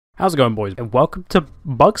How's it going, boys? And welcome to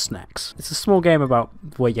Bugsnax. It's a small game about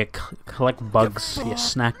where you collect bugs, you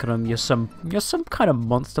snack them. You're some kind of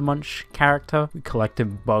monster munch character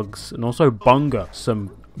collecting bugs, and also Bunger,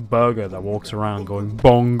 some burger that walks around going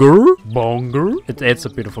Bunger, Bunger. It's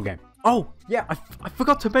a beautiful game. Oh yeah, I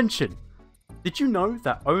forgot to mention. Did you know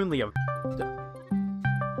that only a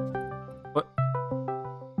what?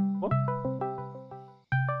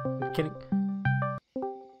 Are you kidding?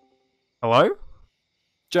 Hello?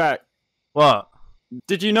 Jack, What?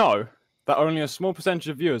 did you know that only a small percentage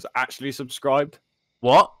of viewers actually subscribed?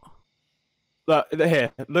 What? Here,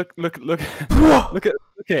 look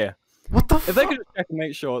here. What the If they could just check and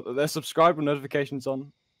make sure that they're subscribed with notifications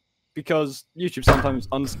on, because YouTube sometimes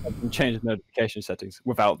unsubs and changes notification settings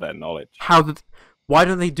without their knowledge. Why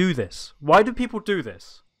don't they do this? Why do people do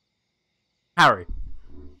this? Harry,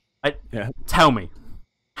 tell me,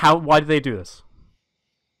 why do they do this?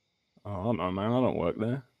 Oh, I don't know, man. I don't work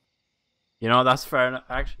there. You know, that's fair enough.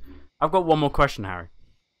 Actually, I've got one more question, Harry.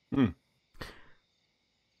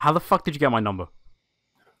 How the fuck did you get my number?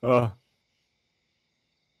 Holy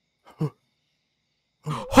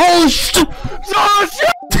shit! Oh, shit!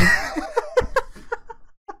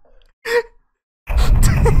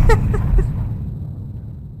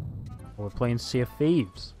 We're playing Sea of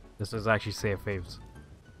Thieves. This is actually Sea of Thieves.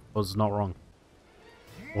 I was not wrong.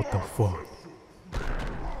 What the fuck?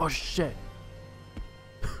 Oh shit!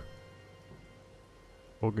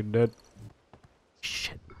 Fucking dead.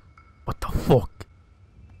 Shit. What the fuck?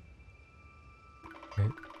 Okay.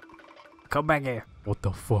 Come back here. What the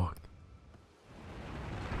fuck?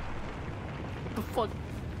 What the fuck?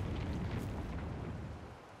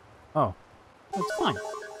 Oh. It's fine.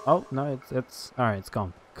 Oh, no, it's alright, it's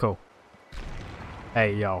gone. Cool.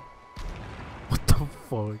 Hey, yo. What the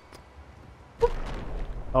fuck?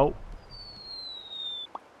 Oh.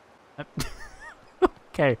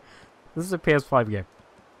 Okay. This is a PS5 game.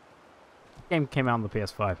 Game came out on the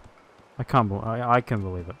PS5. I can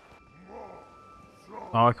believe it.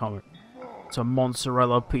 Oh, I can't. It's a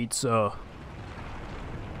mozzarella pizza.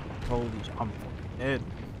 Holy shit, I'm fucking dead.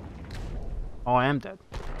 Oh, I am dead.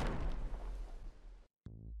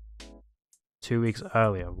 2 weeks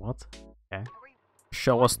earlier. What? Okay.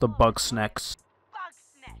 Show us the Bugsnax.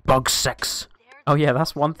 Bugsnax. Oh yeah,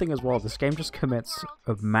 that's one thing as well. This game just commits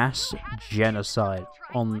a mass genocide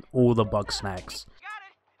on all the Bugsnax.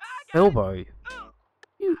 Bilbo,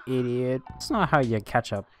 you idiot. That's not how you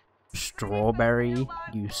catch up. Strawberry,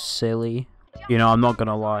 you silly. You know, I'm not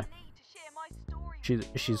gonna lie.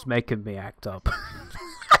 She's making me act up.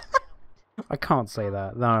 I can't say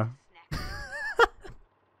that, no.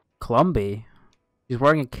 Clumby? He's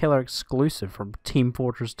wearing a killer exclusive from Team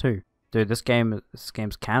Fortress 2. Dude, this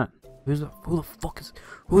game's canon. Who the fuck is...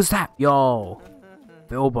 Who's that? Yo!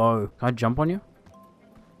 Bilbo. Can I jump on you?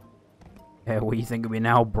 Yeah, what do you think of me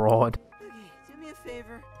now, broad? Do me a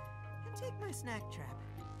favor and take my snack trap.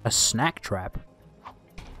 A snack trap?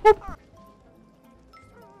 Whoop.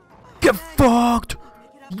 Get fucked!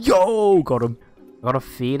 Yo! Got him. Gotta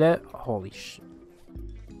feed it? Holy shit.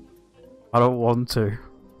 I don't want to.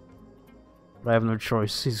 But I have no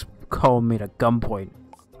choice. He's calling me at gunpoint.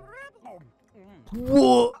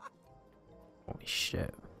 What? Holy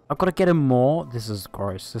shit. I've got to get him more. This is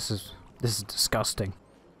gross. This is disgusting.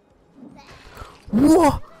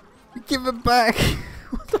 What? Give it back.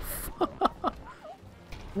 What the fuck?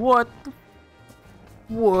 What?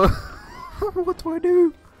 What? What do I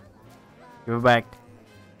do? Give it back.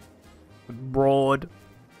 Broad.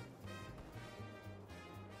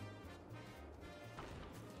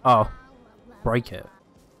 Oh. Break it.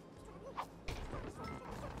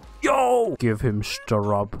 Yo! Give him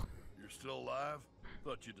strub. You're still alive?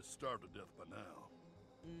 Thought you'd have starved to death by now.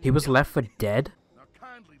 He was left for dead? Now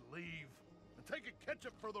kindly leave and take a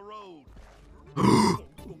ketchup for the road.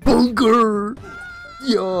 Bunger!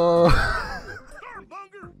 Yo! Darn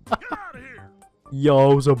Bunger! Get out of here!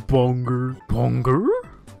 Yo's a Bunger. Bunger?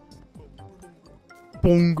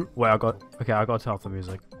 Bunger. Wait, I gotta turn off the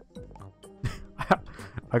music.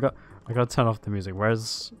 I gotta turn off the music.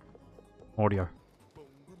 Where's audio?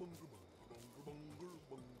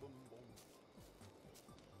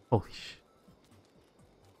 Holy shit.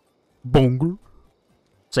 Bunger?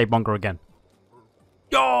 Say Bunger again.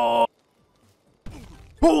 Yo!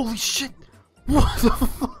 Holy shit! What the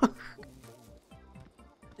fuck?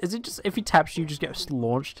 Is it just, if he taps you, just get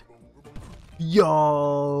launched?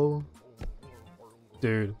 Yo!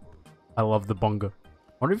 Dude, I love the Bunger. I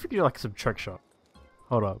wonder if you could do like some trick shot.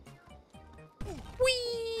 Hold up.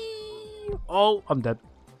 Whee! Oh, I'm dead.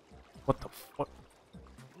 What the fuck?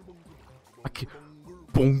 I can't.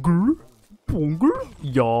 Bunger? Bunger?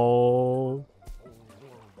 Yo.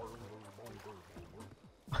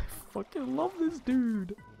 fucking love this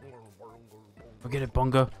dude. Go get it,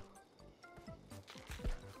 Bunger.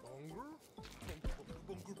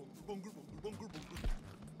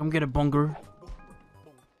 Come get it, Bunger.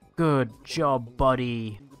 Good job,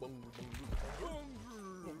 buddy.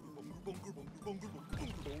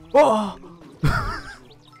 Oh!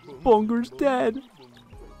 Bunger's dead.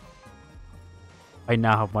 I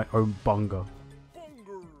now have my own Bunger.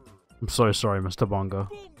 I'm so sorry, Mr. Bunger.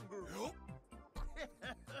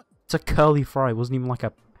 It's a curly fry. It wasn't even like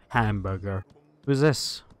a hamburger. Who's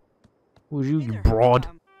this? Who's you, you broad?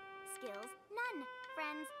 Skills, none.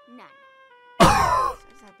 Friends, none.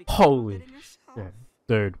 Holy shit.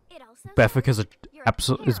 Dude. Beffic is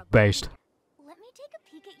is based. Let me take a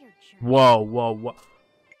peek at your journal. Whoa, whoa, whoa.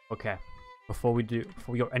 Okay. Before we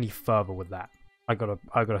go any further with that, I gotta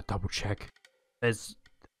double check. There's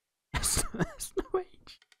no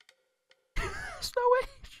age. There's no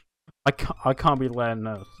age. I can't be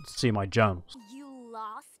letting see my journals. You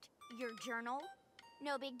lost your journal?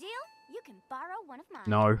 No big deal. You can borrow one of mine.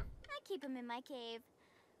 No. I keep them in my cave.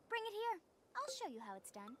 Bring it here. I'll show you how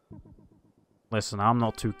it's done. Listen, I'm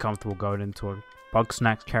not too comfortable going into a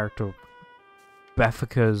Bugsnax character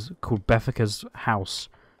called Beffica's house.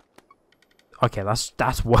 Okay, that's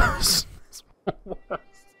worse. That's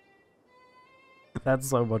worse. That's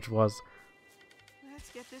so much worse.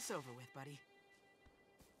 Let's get this over with, buddy.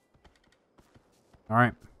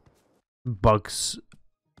 Alright.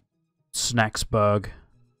 Snacksburg.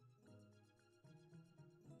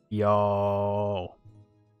 Yo.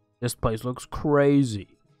 This place looks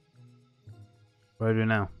crazy. What do I do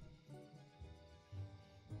now?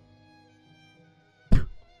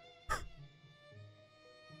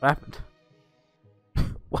 What happened?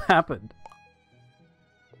 What happened?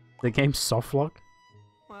 The game soft locked?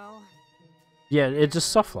 Well, Yeah, it just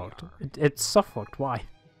soft locked. It's soft locked. Why?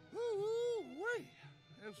 Wait,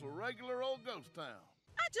 it's a regular old ghost town.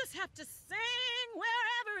 I just have to sing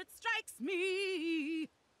wherever it strikes me.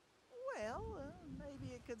 well,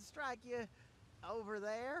 maybe it could strike you over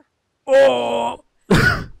there. Oh!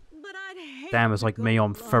 But I'd hate Damn, it's to like go me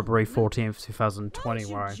on alone. February 14th, 2020, Won't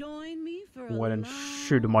you where I join me for a went and long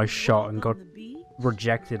shooted my shot walk and on got the beach?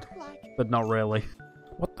 rejected, but not really.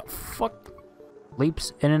 What the fuck?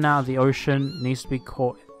 Leaps in and out of the ocean, needs to be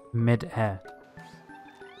caught mid-air.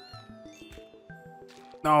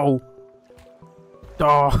 No!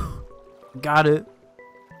 Oh! Got it!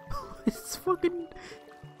 It's fucking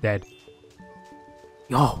dead.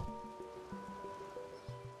 Yo!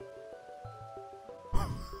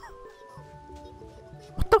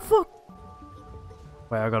 What the fuck?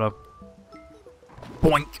 Wait, I gotta...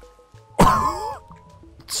 Boink!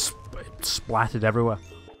 It splattered everywhere.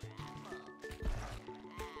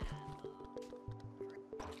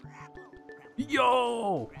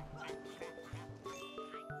 Yo!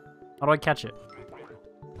 How do I catch it?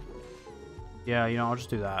 Yeah, you know, I'll just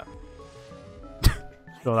do that.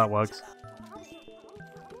 Sure, that works.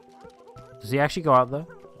 Does he actually go out there?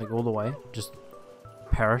 Like, all the way? Just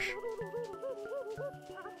perish?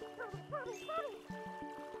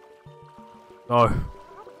 Go.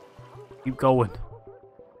 Keep going.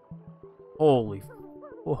 Holy...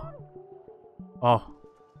 Oh. Oh.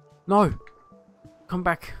 No! Come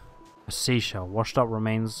back. A seashell. Washed up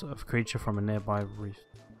remains of a creature from a nearby reef.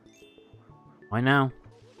 Why now?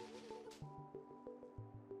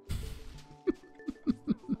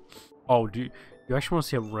 Oh, do you actually want to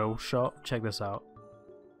see a real shot? Check this out.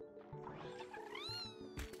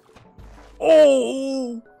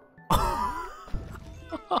 Oh!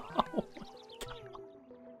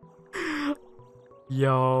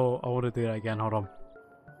 Yo, I want to do that again. Hold on.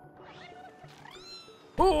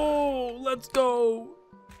 Oh, let's go!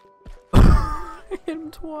 Hit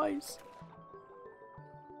him twice.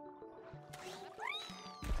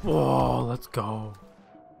 Whoa, let's go.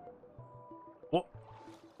 What?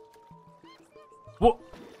 What?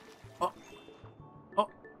 Oh. Oh.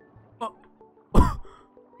 Oh.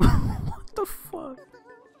 What the fuck?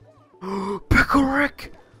 Pickle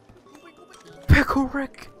Rick! Pickle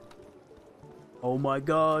Rick! Oh my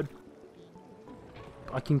god.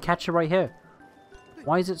 I can catch it right here.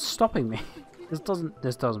 Why is it stopping me? This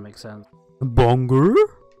doesn't make sense. Bunger?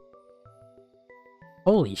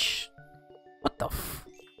 Holy what the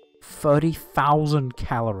 30,000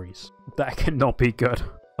 calories. That cannot be good.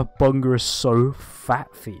 A Bunger is so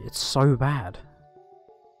fat for you. It's so bad.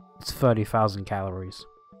 It's 30,000 calories.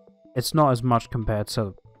 It's not as much compared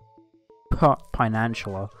to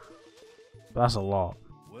Pinantula, but that's a lot.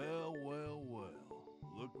 Well, well, well.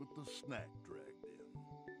 Look what the snack dragged in.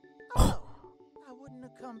 Oh, I wouldn't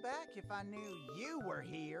have come back if I knew you were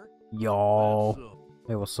here. Yo. What's up?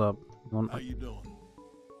 Hey, what's up? You want How you doing?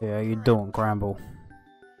 Yeah, you doing, Gramble?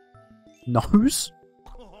 Nose?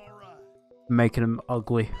 Alright. Making him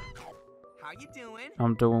ugly. How you doing?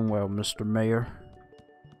 I'm doing well, Mr. Mayor.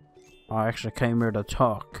 I actually came here to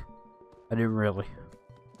talk. I didn't really.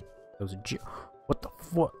 It was a joke. What the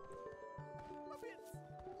fuck?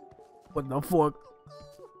 What the fuck?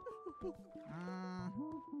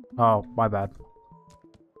 Oh, my bad.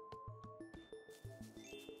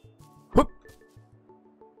 Whoop.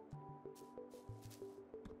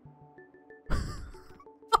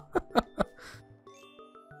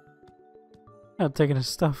 I'm taking his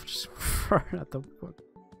stuff, just throwing it at the fuck.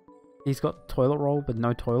 He's got toilet roll, but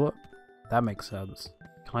no toilet. That makes sense.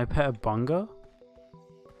 Can I pet a Bunger?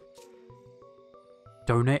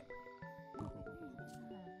 Donate.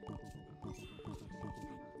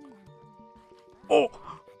 Oh!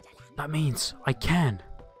 That means I can.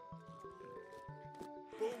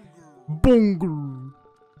 Bunger!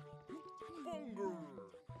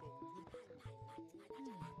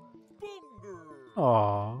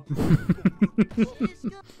 Aww.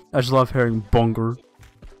 I just love hearing Bunger.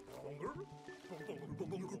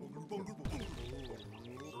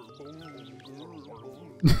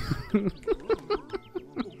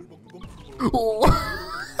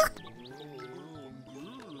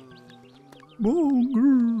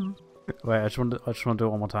 Bunger. Wait, I just want to do it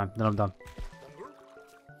one more time, then I'm done.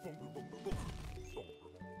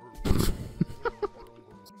 You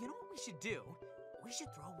know what we should do? We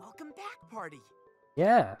should throw a welcome back party.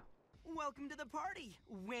 Yeah. Welcome to the party,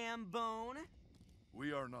 Whambone.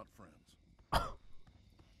 We are not friends.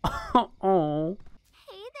 Oh.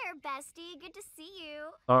 Hey there, bestie. Good to see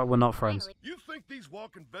you. Alright, we're not friends. You think these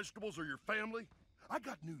walking vegetables are your family? I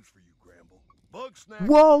got news for you, Gramble. Bugsnax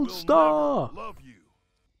World will star! never love you.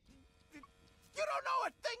 You don't know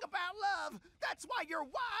a thing about love. That's why your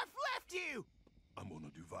wife left you. I'm gonna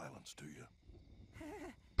do violence to you.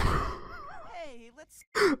 Hey, let's.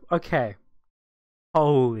 Okay.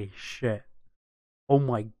 Holy shit. Oh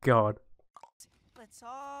my god. Let's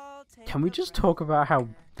all take. Can we just talk about how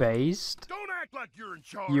based Don't act like you're in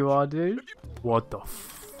charge. you are, dude? What the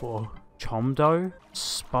fuck? Chomdo?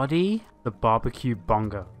 Spuddy? The barbecue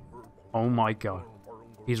Bunger. Oh my god.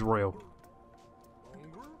 He's real.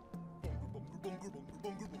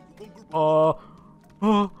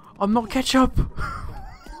 I'm not ketchup!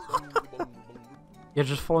 Yeah,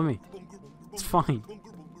 just follow me. It's fine.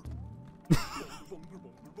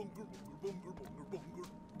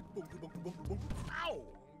 Ow!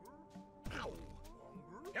 Ow!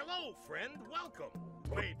 Hello, friend. Welcome.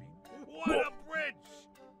 Baby, what a bridge!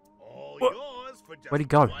 All yours for just Where'd he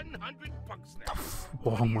go? 100 Bugsnax.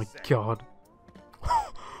 Oh my god.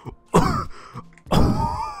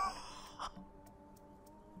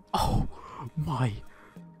 Oh my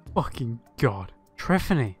fucking god.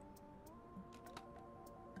 Treffany.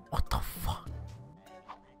 What the fuck?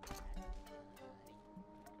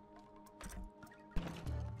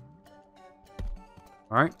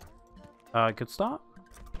 Alright. Good start.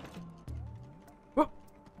 Whoop.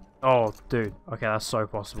 Oh, dude. Okay, that's so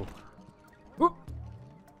possible. Whoop.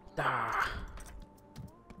 Ah.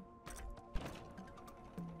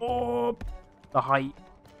 Oh, the height.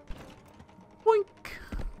 Boink.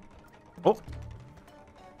 Oh.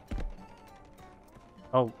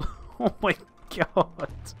 Oh. Oh my god.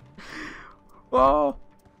 Oh.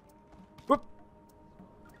 Whoop.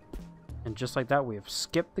 And just like that, we have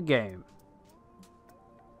skipped the game.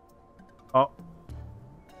 Oh.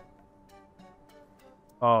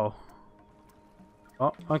 Oh.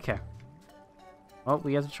 Oh, okay. Well,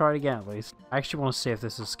 we have to try it again at least. I actually want to see if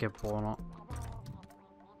this is skippable or not.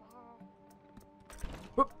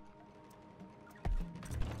 Whoop.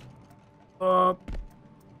 Oh.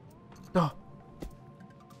 Oh.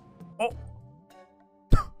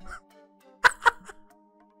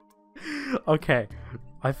 Okay.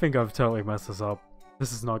 I think I've totally messed this up.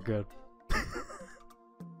 This is not good.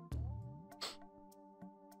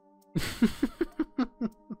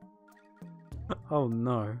 Oh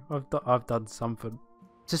no, I've done something.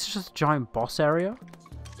 Is this just a giant boss area?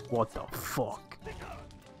 What the fuck?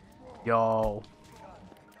 Yo.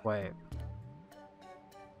 Wait.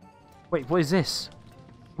 Wait, what is this?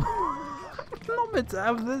 I'm not meant to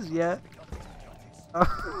have this yet. I'm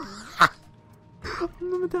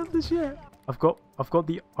not meant to have this yet. I've got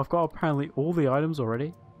apparently all the items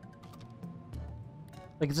already.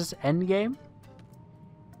 Like, is this endgame?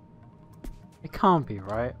 It can't be,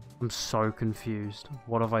 right? I'm so confused.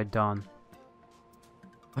 What have I done?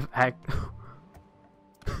 I've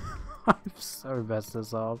so messed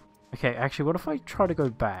this up. Okay, actually, what if I try to go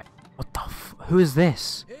back? What the who is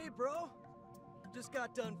this? Hey, bro. Just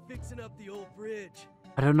got done fixing up the old bridge.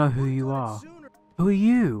 I don't know who you are. Who are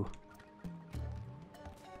you?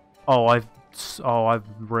 Oh, I've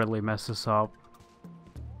really messed this up.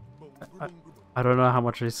 I don't know how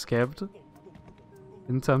much I skipped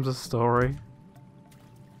in terms of story.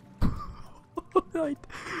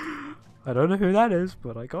 I don't know who that is,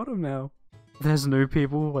 but I got him now. There's new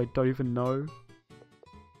people who I don't even know.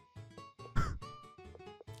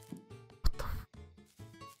 What the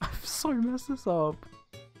I've so messed this up.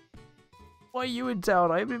 Why are you in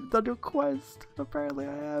town? I haven't even done your quest. Apparently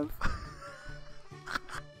I have.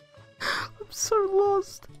 I'm so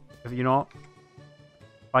lost. If you not,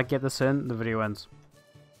 if I get this in, the video ends.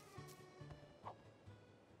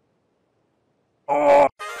 Oh!